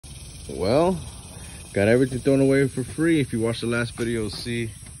Well, got everything thrown away for free. If you watched the last video, you'll see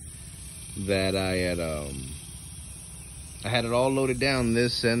that I had it all loaded down,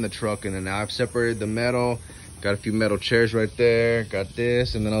 this and the truck, and then now I've separated the metal. Got a few metal chairs right there, got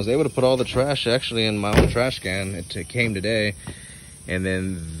this, and then I was able to put all the trash actually in my own trash can. It came today. And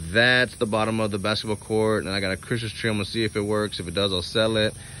then that's the bottom of the basketball court, and I got a Christmas tree. I'm gonna see if it works. If it does, I'll sell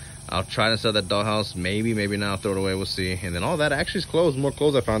it. I'll try to sell that dollhouse, maybe not. I'll throw it away, we'll see. And then all that actually is clothes, more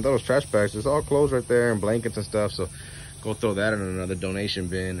clothes I found. That was trash bags. It's all clothes right there and blankets and stuff. So go throw that in another donation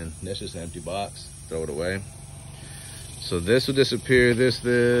bin, and that's just an empty box. Throw it away. So this will disappear, this,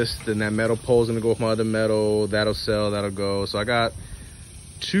 then that metal pole's gonna go with my other metal. That'll sell, that'll go. So I got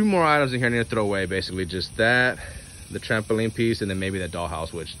 2 more items in here I need to throw away, basically just that, the trampoline piece, and then maybe that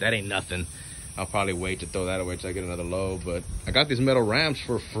dollhouse, which that ain't nothing. I'll probably wait to throw that away till I get another load. But I got these metal ramps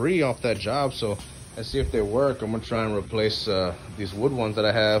for free off that job, so let's see if they work. I'm gonna try and replace these wood ones that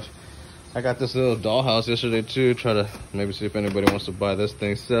I have. I got this little dollhouse yesterday too. Try to maybe see if anybody wants to buy this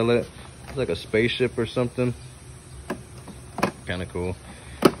thing, sell it. It's like a spaceship or something. Kind of cool.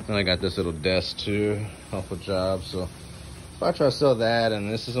 And I got this little desk too off a job. So if I try to sell that,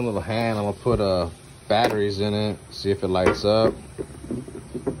 and this is a little hand, I'm gonna put batteries in it, see if it lights up.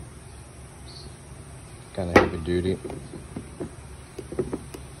 Kind of heavy duty.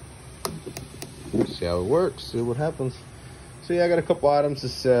 See how it works, see what happens. So yeah, I got a couple items to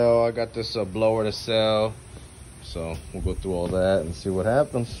sell. I got this blower to sell. So we'll go through all that and see what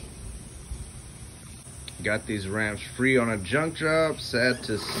happens. Got these ramps free on a junk job. Sad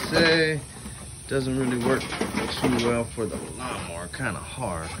to say, doesn't really work too well for the lawnmower, kind of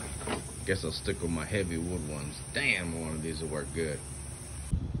hard. Guess I'll stick with my heavy wood ones. Damn, one of these will work good.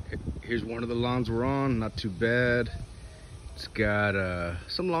 Here's one of the lawns we're on, not too bad. It's got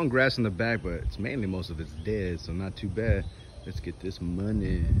some long grass in the back, but it's mainly most of it's dead, so not too bad. Let's get this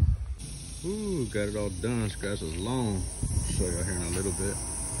money. Ooh, got it all done. This grass was long. I'll show y'all here in a little bit.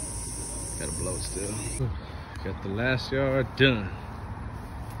 Gotta blow it still. Got the last yard done.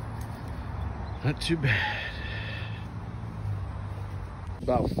 Not too bad.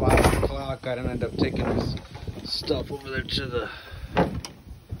 About 5 o'clock, I didn't end up taking this stuff over there to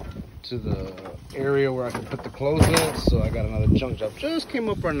the area where I can put the clothes in. So I got another junk job. Just came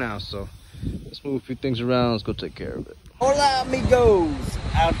up right now, so let's move a few things around. Let's go take care of it. Hola amigos!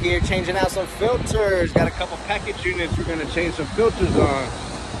 Out here changing out some filters. Got a couple package units we're gonna change some filters on.